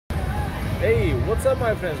Hey, what's up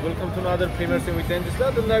my friends? Welcome to another Premier Sim with Angel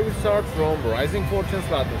Slot, and I will start from Rising Fortune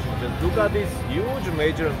slot machine. Just look at this huge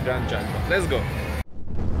major and grand jackpot. Let's go!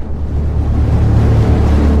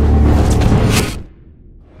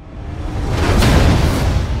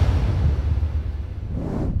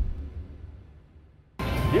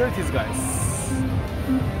 Here it is guys.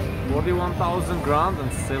 41,000 grand and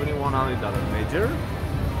 $7,100 major.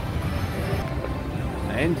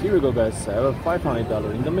 And here we go guys, I have a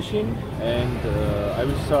 $500 in the machine, and I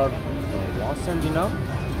will start 1 cent in up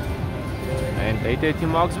and 880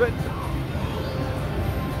 max bet.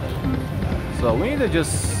 So we need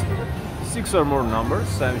just 6 or more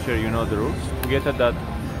numbers, I'm sure you know the rules, to get at that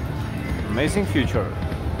amazing future,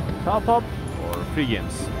 top up or free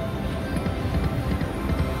games.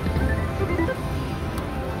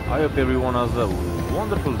 I hope everyone has a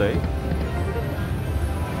wonderful day.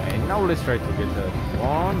 And now let's try to get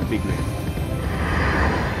one big win.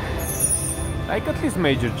 Like at least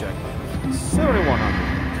major jackpot. 7,100.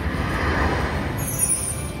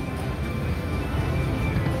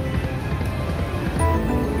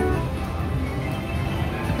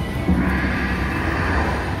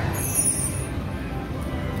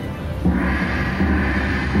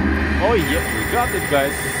 Oh yeah, we got it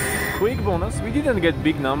guys. Quick bonus. We didn't get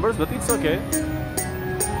big numbers, but it's okay.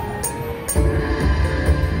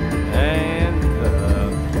 And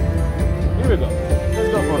here we go. Let's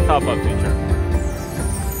go for top up feature.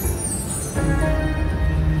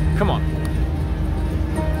 Come on.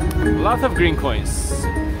 Lots of green coins.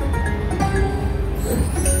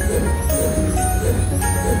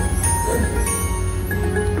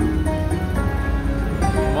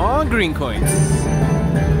 More green coins.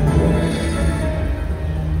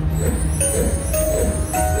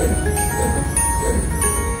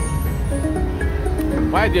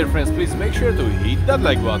 My dear friends, please make sure to hit that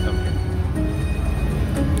like button.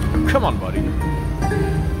 Come on, buddy.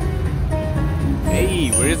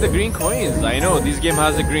 Hey, where is the green coins? I know, this game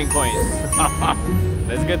has the green coins.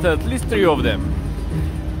 Let's get at least 3 of them.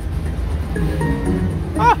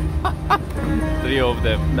 3 of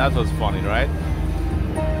them. That was funny, right?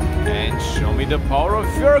 And show me the power of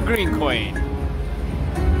your green coin.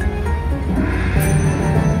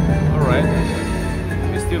 Alright.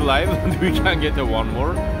 Still live and we can get a one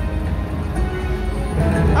more.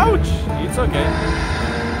 Ouch! It's okay.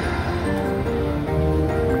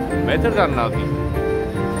 Better than nothing.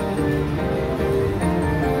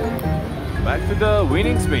 Back to the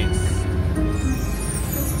winning spins.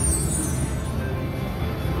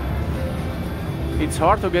 It's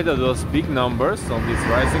hard to get those big numbers on this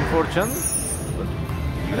Rising Fortune, but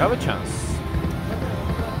you have a chance.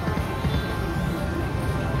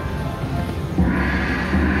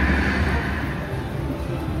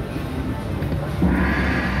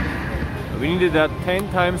 We needed that 10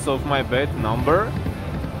 times of my bet number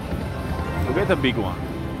to get a big one.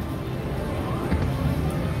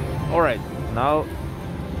 Alright, now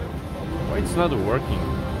why it's not working?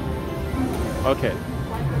 Okay,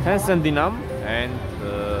 10 cent dinam and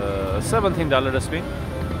 $17 a spin.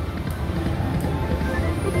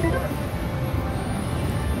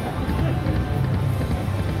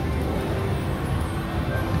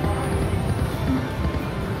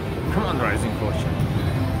 Come on, Rising Fortune.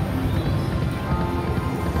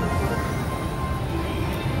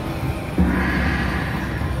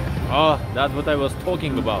 Oh, that's what I was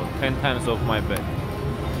talking about. 10 times of my bet.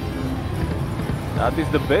 That is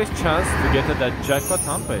the best chance to get at that jackpot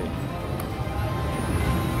Tampei.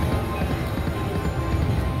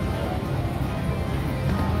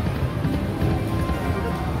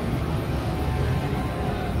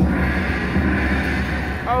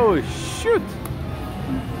 Oh shoot!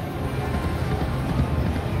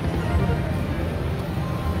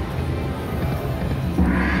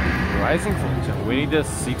 Rising Fortune, we need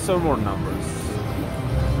 6 or more numbers.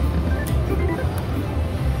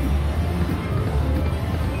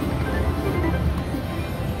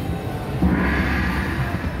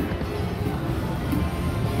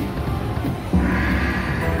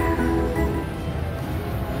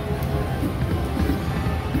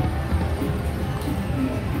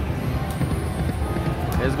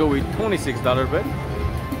 Let's go with $26 bet.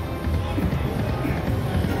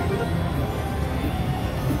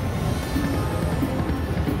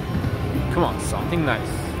 Come on, something nice.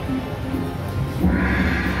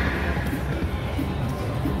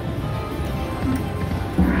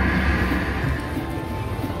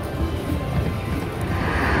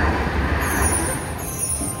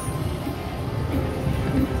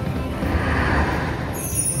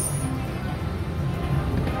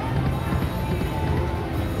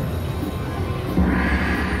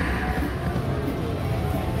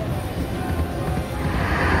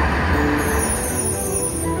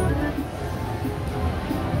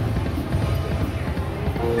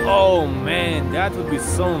 That would be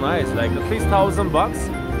so nice, like at least $1,000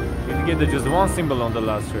 if you get just one symbol on the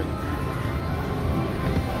last trip.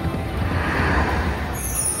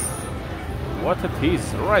 What a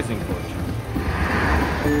tease, Rising Fortune.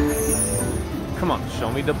 Come on, show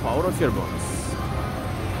me the power of your bonus.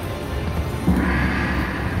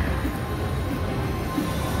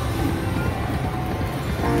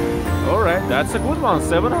 Alright, that's a good one,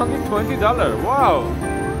 $720. Wow,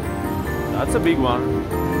 that's a big one.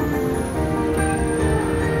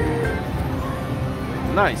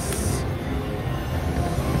 Nice.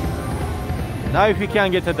 Now if we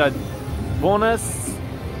can get that bonus,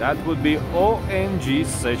 that would be OMG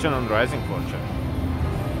session on Rising Fortune.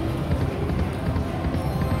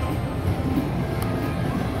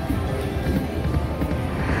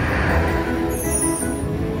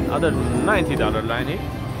 Another $90 line hit.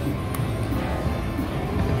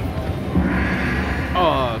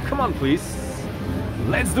 Oh, come on please.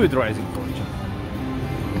 Let's do it, Rising Fortune.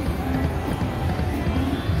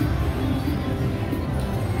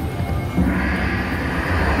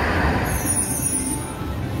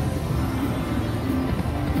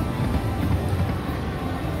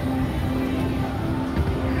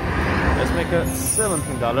 Let's make a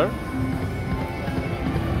 $17.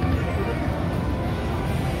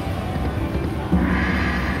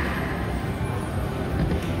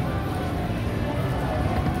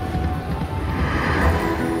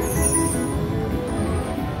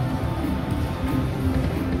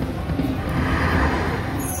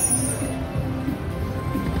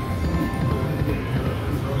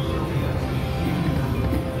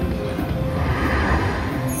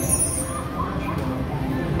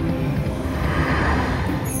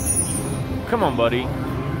 Come on, buddy.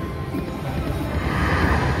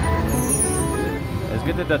 Let's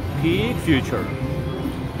get to that peak future.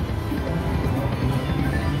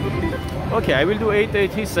 Okay, I will do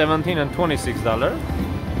 880, 17, and $26.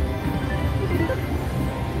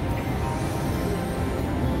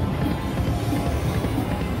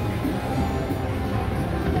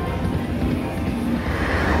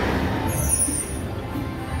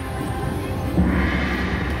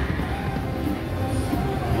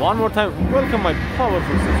 One more time, welcome my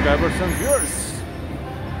powerful subscribers and viewers.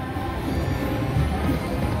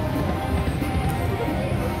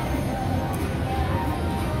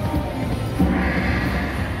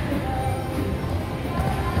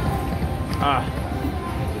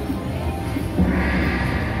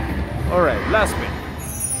 Alright, last spin.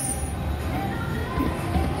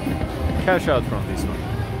 Cash out from this one.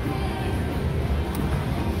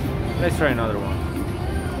 Let's try another one.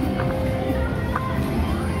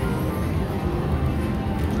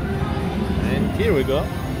 Here we go.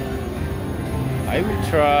 I will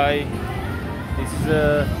try this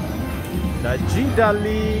the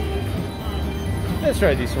G-Dali. Let's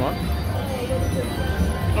try this one.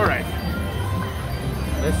 Alright.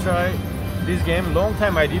 Let's try this game. Long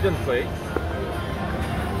time I didn't play.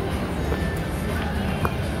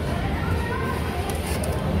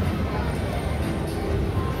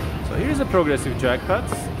 So here's a progressive jackpot.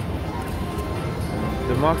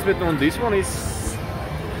 The max bet on this one is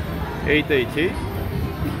 880.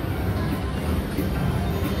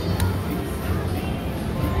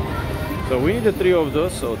 So we need 3 of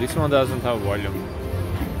those, so this one doesn't have volume.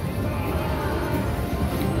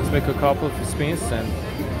 Let's make a couple of spins, and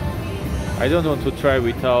I don't want to try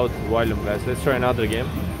without volume, guys. Let's try another game.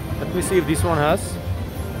 Let me see if this one has.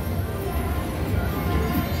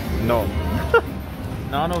 No.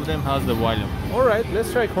 None of them has the volume. Alright,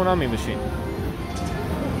 let's try Konami machine.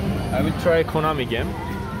 I will try a Konami game.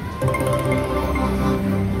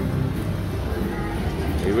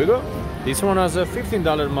 Here we go. This one has a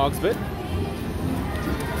 $15 max bet.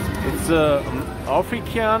 It's a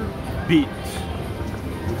African beat.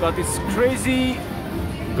 We got this crazy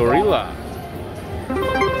gorilla.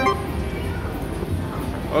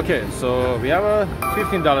 Okay, so we have a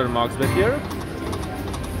 $15 max bet here.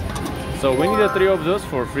 So we need 3 of those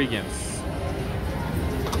for free games.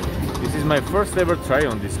 This is my first ever try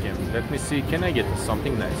on this game. Let me see, can I get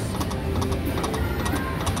something nice?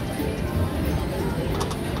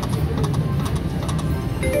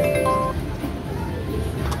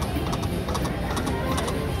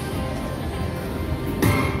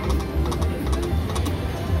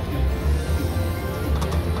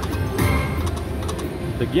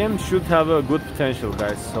 The game should have a good potential,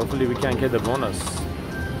 guys. Hopefully we can get a bonus.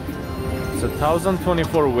 It's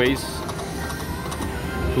 1024 ways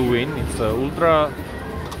to win. It's ultra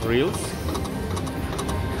reels.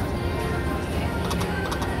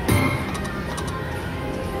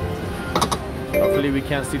 Hopefully we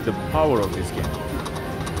can see the power of this game.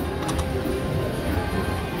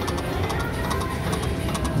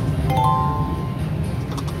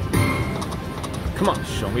 Come on,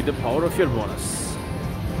 show me the power of your bonus.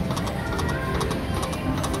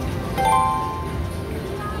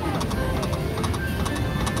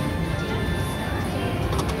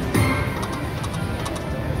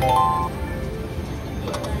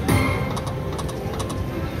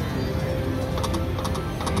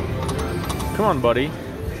 Come on, buddy.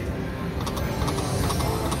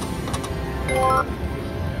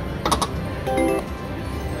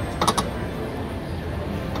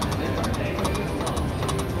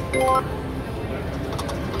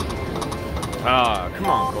 Ah, come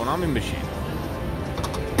on, Konami machine.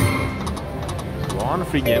 One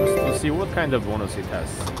free games to see what kind of bonus it has.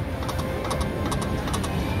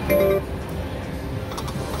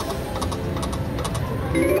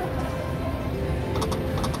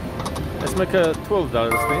 Let's make a $12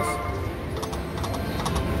 spins.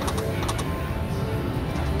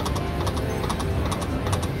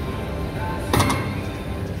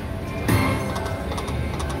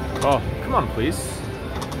 Oh, come on, please.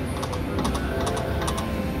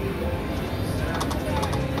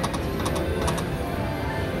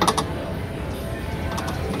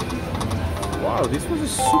 Wow, this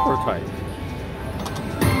was super tight.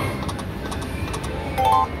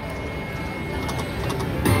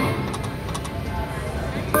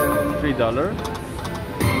 $3.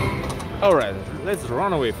 All right, let's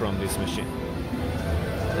run away from this machine.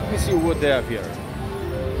 Let me see what they have here.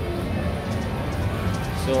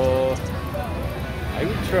 So I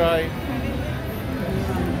will try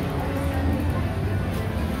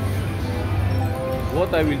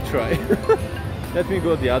what I will try. Let me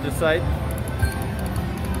go the other side.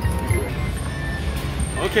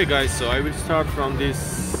 Okay guys, so I will start from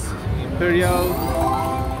this Imperial.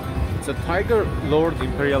 It's a Tiger Lord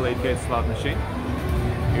Imperial 88 slot machine.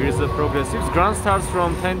 Here is the progressives. Grand starts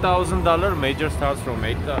from $10,000, major starts from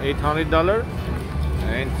 $800,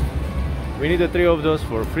 and we need 3 of those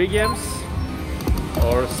for free games,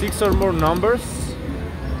 or 6 or more numbers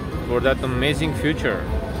for that amazing future.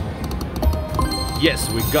 Yes,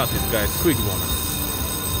 we got it guys, quick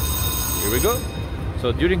bonus. Here we go.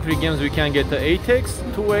 So during free games we can get the 8x,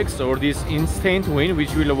 2x, or this instant win,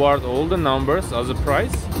 which will award all the numbers as a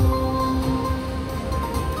prize.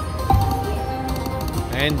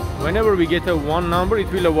 And whenever we get a 1 number,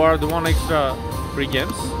 it will award 1 extra free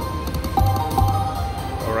games.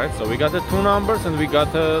 Alright, so we got the 2 numbers and we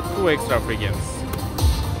got 2 extra free games.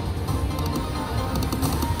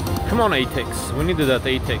 Come on 8x, we needed that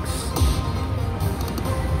 8x.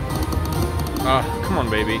 Ah, come on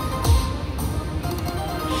baby.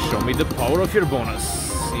 Show me the power of your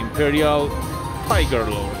bonus. Imperial Tiger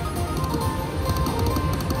Lord.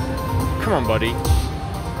 Come on buddy.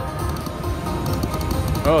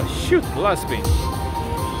 Oh shoot, last spin.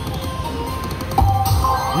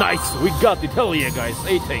 Nice, we got it. Hell yeah guys,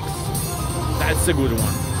 8x. That's a good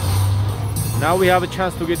one. Now we have a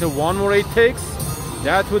chance to get a 1 more 8x.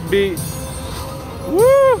 That would be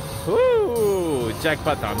woo,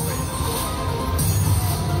 jackpot Andre.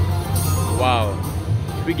 Wow.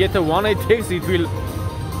 If we get a 1 8x, it will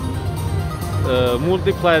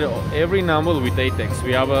multiply every number with 8x.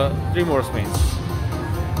 We have 3 more spins.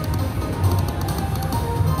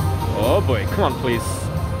 Oh boy, come on please.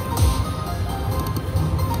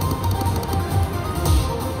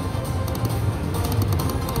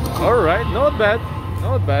 Alright, not bad,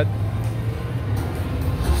 not bad.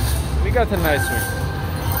 We got a nice win.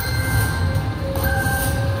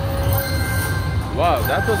 Wow,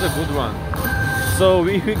 that was a good one. So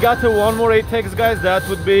if we got a 1 more 8x guys, that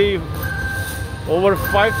would be over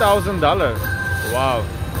 $5,000. Wow,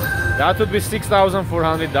 that would be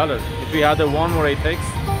 $6,400 if we had a 1 more 8x.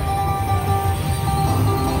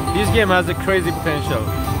 This game has a crazy potential.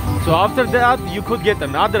 So after that you could get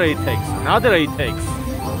another 8x, another 8x.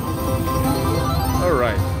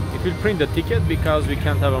 Alright, it will print the ticket because we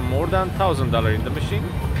can't have a more than $1,000 in the machine.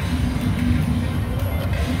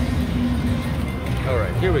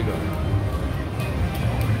 Alright, here we go.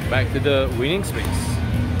 Back to the winning spins.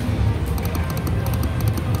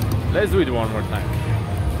 Let's do it one more time.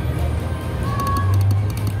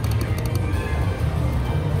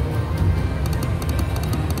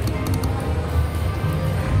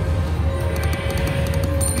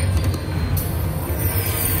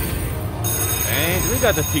 And we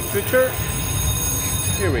got a peak future.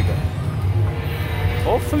 Here we go.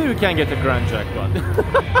 Hopefully we can get a grand jackpot.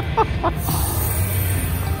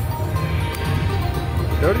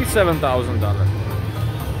 $37,000.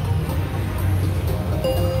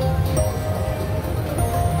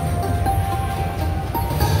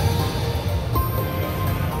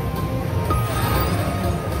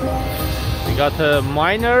 We got a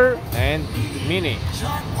minor and mini.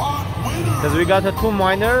 Because we got a 2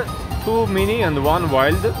 minor, 2 mini, and 1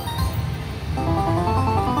 wild.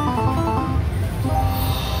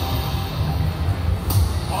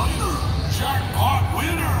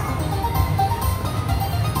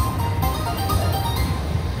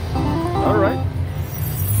 Alright,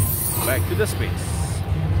 back to the space.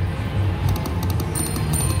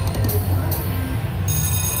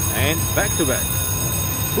 And back to back.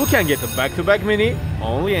 Who can get a back-to-back mini?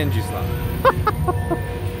 Only Angisla.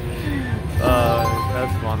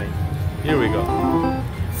 That's funny. Here we go.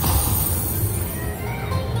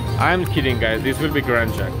 I'm kidding, guys. This will be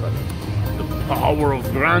Grand Jackpot. The power of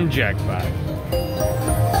Grand Jackpot.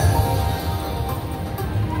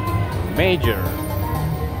 Major.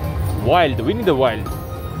 Wild. We need the wild.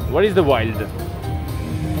 Where is the wild?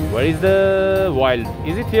 Where is the wild?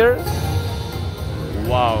 Is it here?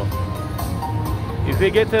 Wow. If we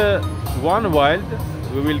get one wild,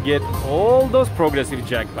 we will get all those progressive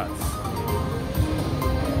jackpots.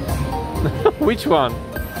 Which one?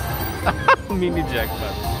 Mini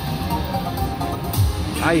jackpot.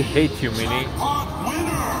 I hate you, Mini.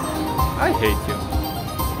 I hate you.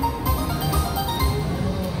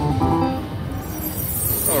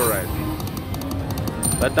 Alright.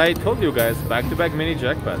 But I told you guys, back-to-back mini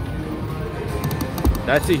jackpot.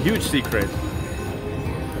 That's a huge secret.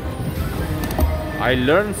 I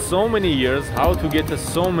learned so many years how to get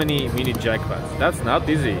so many mini jackpots. That's not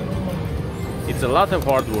easy. It's a lot of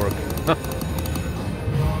hard work.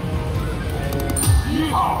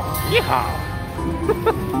 Yeehaw!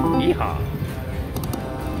 Yeehaw!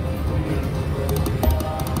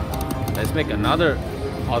 Let's make another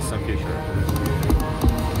awesome feature.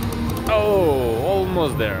 Oh,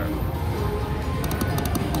 almost there.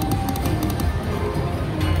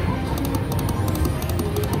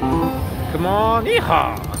 Come on,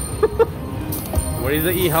 Yeehaw! Where is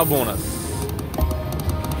the Yeehaw bonus?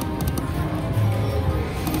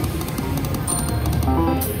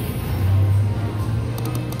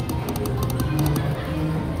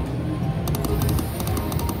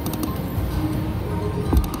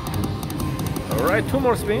 Alright, 2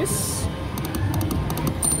 more spins.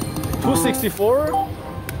 264.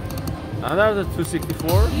 Another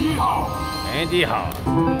 264. And Yeehaw!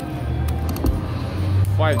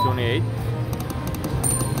 528.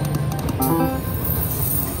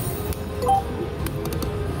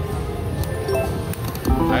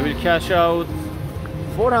 I will cash out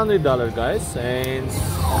 $400, guys, and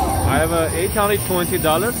I have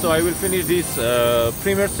 $820, so I will finish this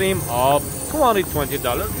premier stream of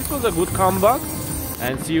 $220. This was a good comeback,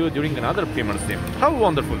 and see you during another premier stream. Have a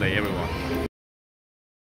wonderful day, everyone.